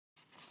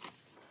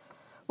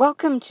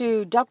Welcome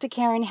to Dr.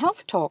 Karen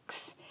Health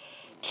Talks.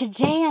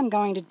 Today I'm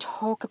going to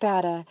talk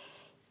about an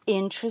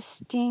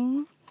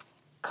interesting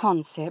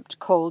concept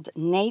called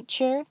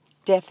nature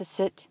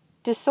deficit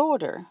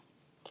disorder.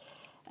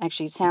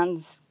 Actually, it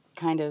sounds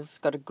kind of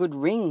got a good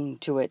ring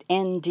to it.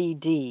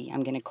 NDD,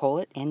 I'm going to call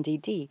it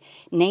NDD,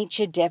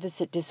 nature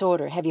deficit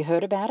disorder. Have you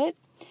heard about it?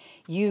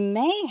 You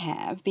may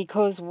have,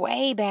 because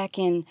way back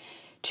in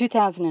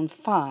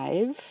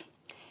 2005,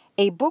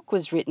 a book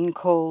was written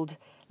called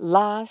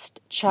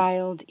Last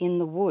Child in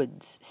the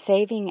Woods,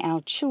 Saving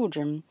Our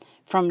Children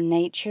from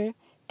Nature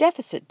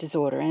Deficit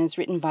Disorder, and is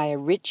written by a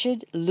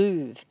Richard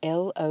Louv,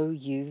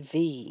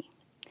 L-O-U-V.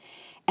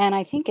 And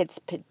I think it's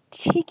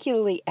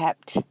particularly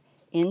apt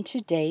in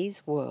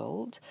today's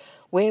world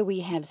where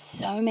we have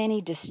so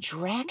many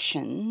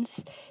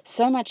distractions,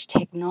 so much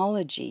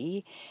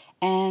technology,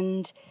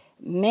 and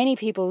many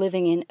people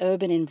living in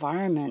urban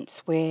environments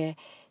where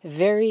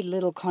very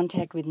little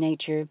contact with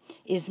nature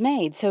is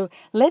made. So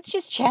let's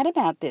just chat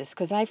about this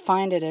because I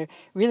find it a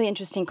really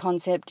interesting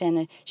concept, and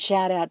a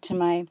shout out to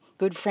my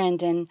good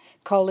friend and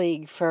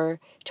colleague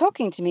for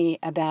talking to me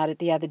about it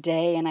the other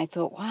day. And I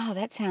thought, wow,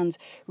 that sounds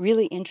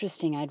really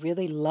interesting. I'd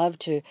really love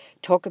to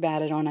talk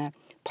about it on a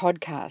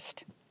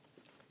podcast.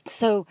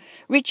 So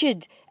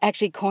Richard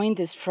actually coined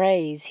this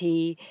phrase.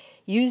 He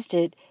used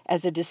it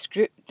as a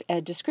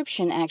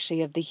description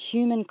actually of the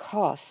human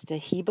cost that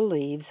he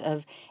believes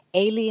of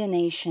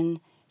alienation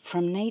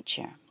from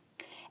nature.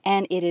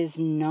 And it is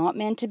not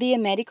meant to be a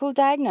medical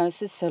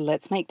diagnosis, so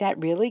let's make that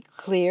really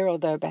clear,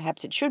 although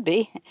perhaps it should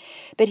be.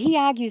 But he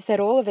argues that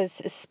all of us,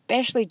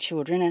 especially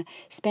children, are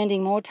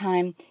spending more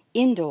time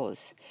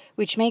indoors,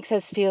 which makes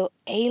us feel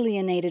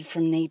alienated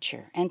from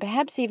nature and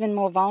perhaps even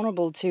more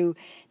vulnerable to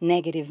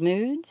negative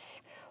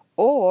moods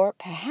or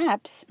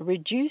perhaps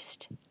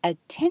reduced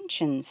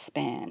attention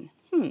span.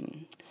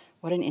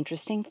 What an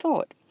interesting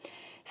thought.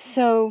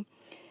 So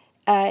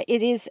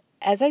it is,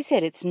 as I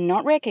said, it's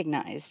not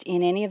recognized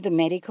in any of the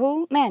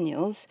medical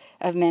manuals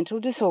of mental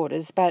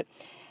disorders, but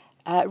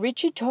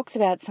Richard talks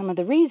about some of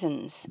the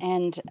reasons,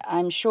 and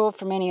I'm sure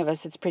for many of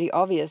us it's pretty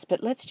obvious,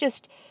 but let's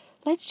just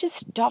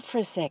stop for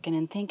a second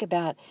and think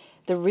about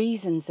the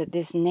reasons that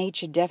this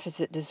nature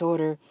deficit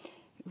disorder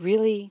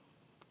really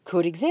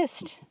could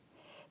exist.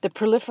 The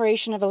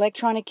proliferation of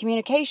electronic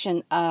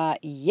communication. Have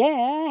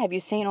you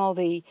seen all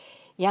the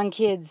young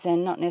kids,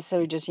 and not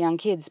necessarily just young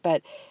kids,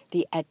 but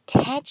the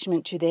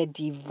attachment to their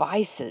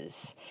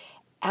devices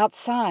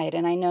outside?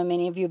 And I know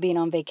many of you have been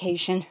on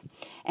vacation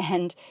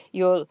and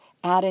you're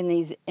out in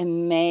these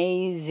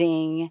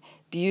amazing,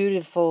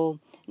 beautiful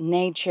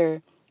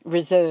nature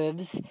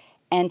reserves,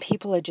 and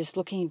people are just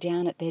looking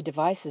down at their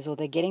devices, or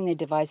they're getting their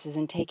devices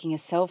and taking a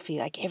selfie.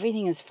 Like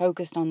everything is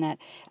focused on that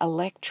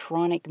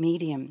electronic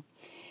medium.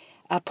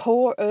 A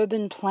poor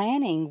urban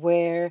planning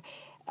where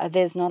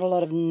there's not a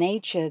lot of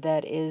nature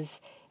that is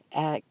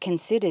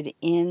considered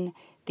in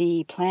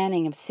the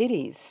planning of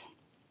cities.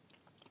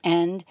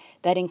 And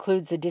that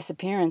includes the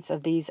disappearance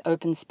of these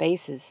open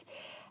spaces.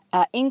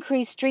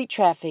 Increased street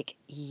traffic,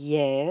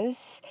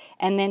 yes.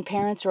 And then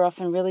parents are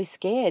often really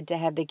scared to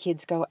have their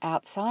kids go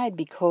outside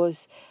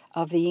because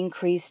of the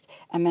increased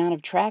amount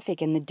of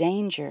traffic and the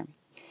danger.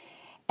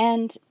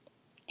 And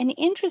an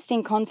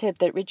interesting concept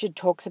that Richard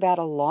talks about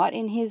a lot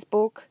in his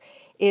book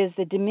is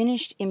the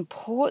diminished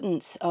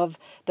importance of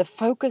the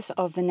focus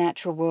of the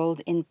natural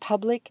world in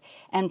public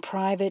and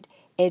private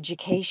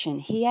education.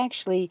 He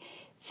actually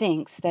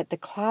thinks that the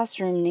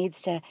classroom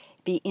needs to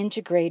be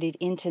integrated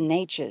into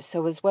nature.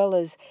 So as well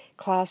as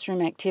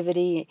classroom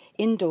activity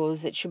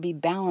indoors, it should be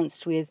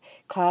balanced with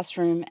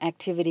classroom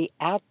activity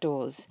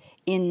outdoors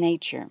in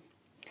nature.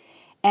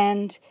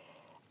 And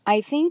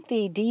I think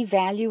the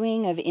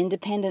devaluing of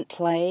independent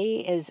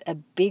play is a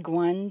big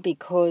one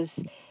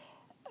because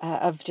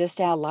of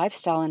just our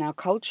lifestyle and our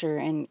culture,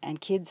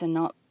 and kids are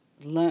not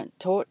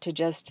taught to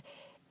just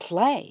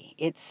play.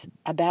 It's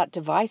about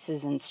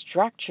devices and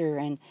structure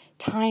and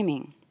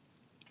timing.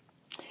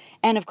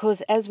 And of course,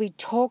 as we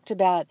talked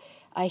about,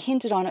 I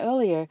hinted on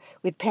earlier,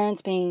 with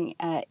parents being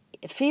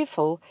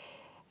fearful,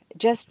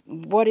 just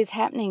what is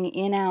happening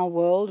in our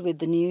world with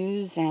the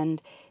news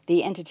and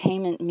the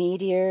entertainment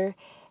media,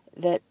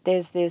 that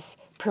there's this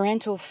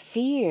parental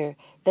fear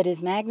that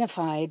is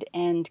magnified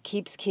and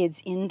keeps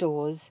kids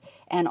indoors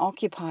and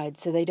occupied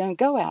so they don't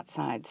go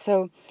outside.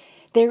 So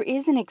there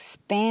is an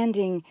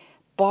expanding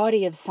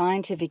body of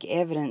scientific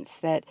evidence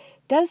that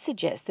does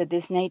suggest that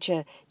this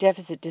nature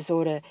deficit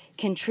disorder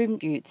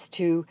contributes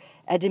to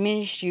a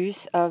diminished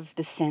use of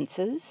the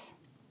senses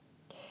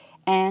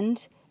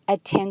and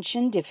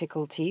attention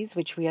difficulties,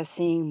 which we are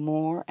seeing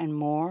more and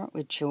more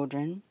with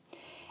children.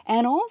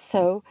 And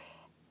also,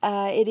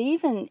 it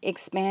even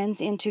expands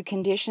into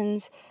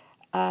conditions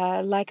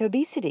like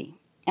obesity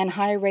and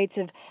high rates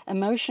of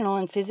emotional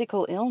and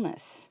physical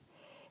illness.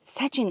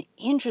 Such an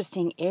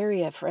interesting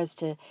area for us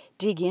to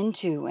dig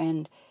into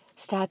and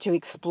start to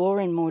explore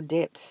in more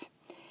depth.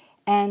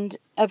 And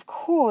of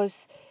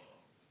course,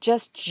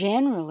 just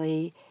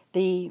generally,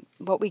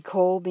 what we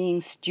call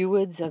being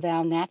stewards of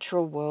our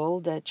natural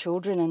world.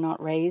 Children are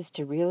not raised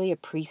to really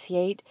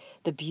appreciate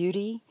the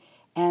beauty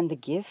and the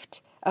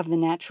gift of the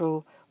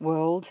natural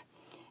world.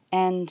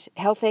 And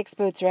health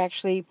experts are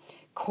actually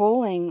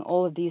calling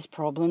all of these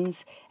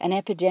problems an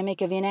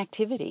epidemic of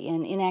inactivity,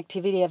 an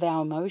inactivity of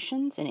our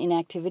emotions, an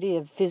inactivity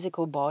of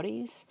physical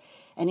bodies,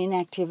 an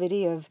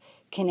inactivity of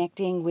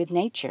connecting with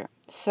nature.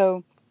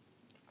 So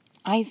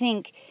I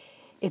think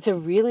it's a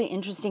really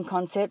interesting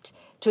concept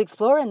to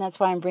explore, and that's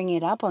why I'm bringing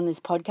it up on this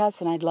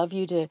podcast. And I'd love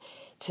you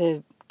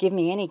to give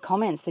me any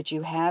comments that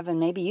you have, and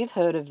maybe you've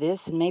heard of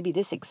this, and maybe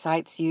this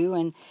excites you,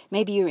 and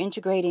maybe you're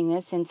integrating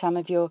this in some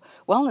of your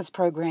wellness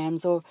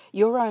programs or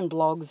your own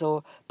blogs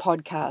or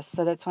podcasts.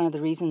 So that's one of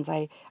the reasons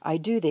I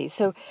do these.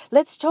 So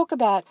let's talk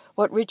about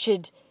what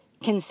Richard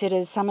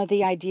considers some of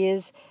the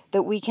ideas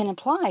that we can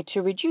apply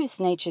to reduce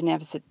nature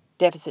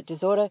deficit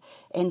disorder,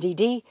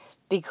 NDD,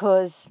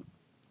 because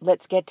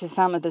let's get to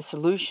some of the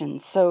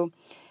solutions. So,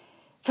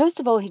 first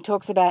of all, he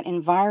talks about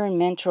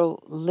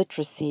environmental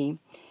literacy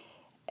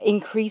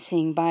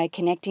increasing by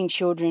connecting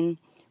children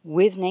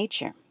with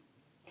nature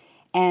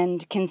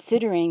and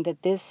considering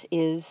that this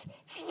is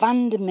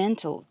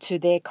fundamental to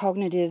their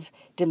cognitive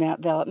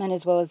development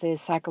as well as their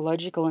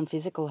psychological and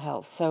physical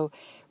health. So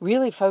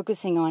really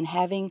focusing on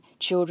having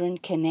children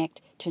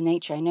connect to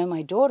nature. I know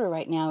my daughter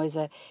right now is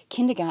a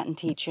kindergarten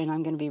teacher, and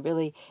I'm going to be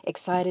really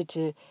excited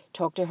to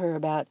talk to her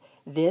about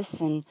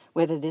this and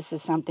whether this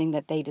is something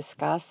that they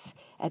discuss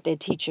at their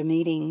teacher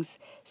meetings.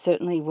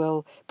 Certainly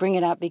will bring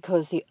it up,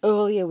 because the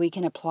earlier we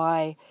can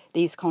apply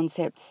these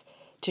concepts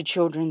to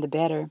children, the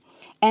better.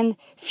 And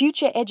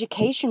future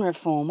education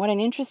reform, what an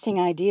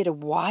interesting idea to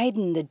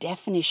widen the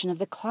definition of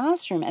the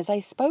classroom, as I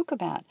spoke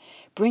about.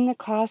 Bring the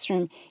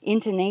classroom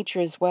into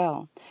nature as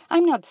well.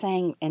 I'm not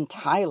saying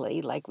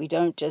entirely, like we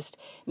don't just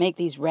make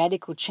these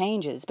radical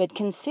changes, but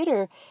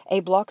consider a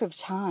block of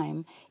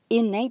time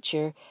in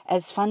nature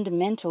as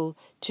fundamental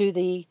to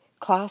the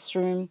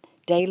classroom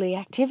daily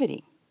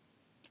activity.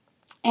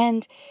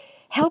 And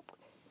help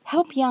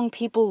young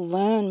people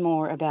learn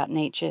more about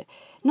nature,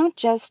 not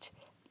just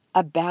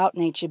about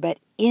nature, but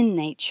in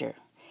nature,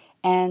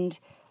 and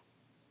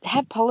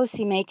have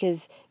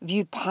policymakers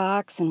view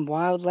parks and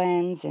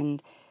wildlands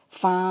and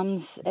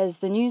farms as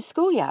the new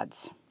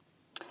schoolyards.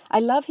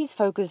 I love his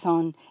focus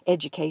on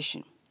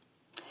education.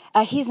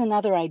 Here's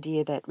another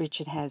idea that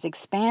Richard has: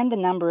 expand the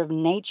number of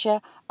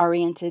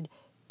nature-oriented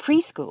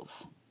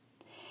preschools.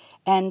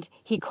 And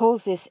he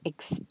calls this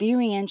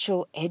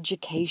experiential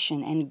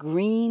education and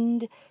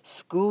greened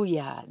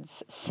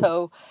schoolyards.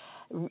 So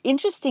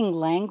interesting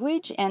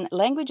language, and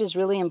language is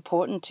really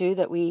important too,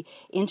 that we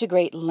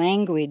integrate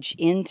language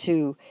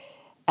into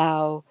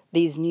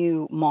these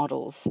new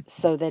models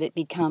so that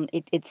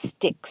it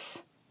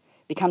sticks,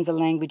 becomes a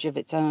language of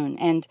its own.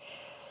 And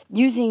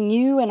using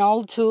new and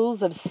old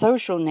tools of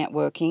social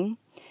networking,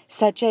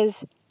 such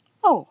as,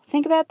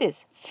 think about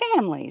this,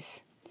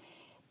 families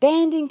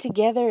banding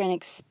together and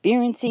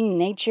experiencing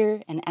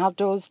nature and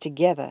outdoors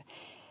together.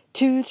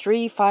 2,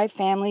 3, 5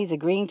 families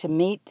agreeing to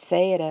meet,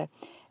 say,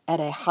 at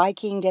a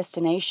hiking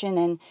destination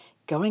and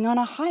going on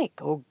a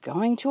hike or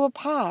going to a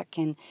park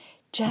and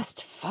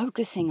just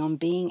focusing on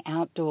being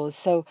outdoors.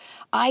 So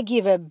I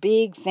give a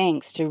big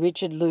thanks to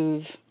Richard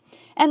Louv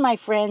and my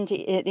friend.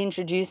 It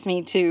introduced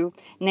me to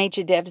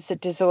nature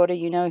deficit disorder.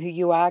 You know who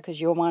you are because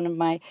you're one of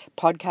my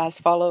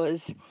podcast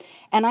followers.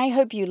 And I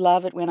hope you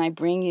love it when I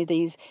bring you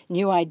these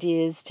new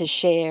ideas to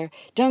share.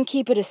 Don't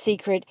keep it a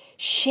secret.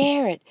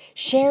 Share it.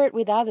 Share it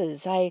with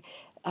others. I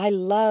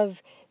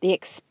love the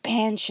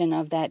expansion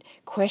of that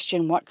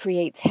question, what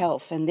creates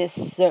health? And this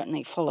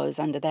certainly follows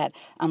under that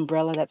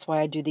umbrella. That's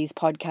why I do these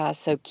podcasts.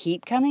 So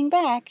keep coming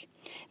back.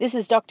 This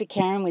is Dr.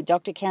 Karen with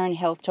Dr. Karen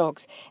Health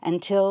Talks.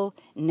 Until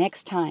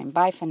next time,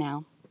 bye for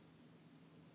now.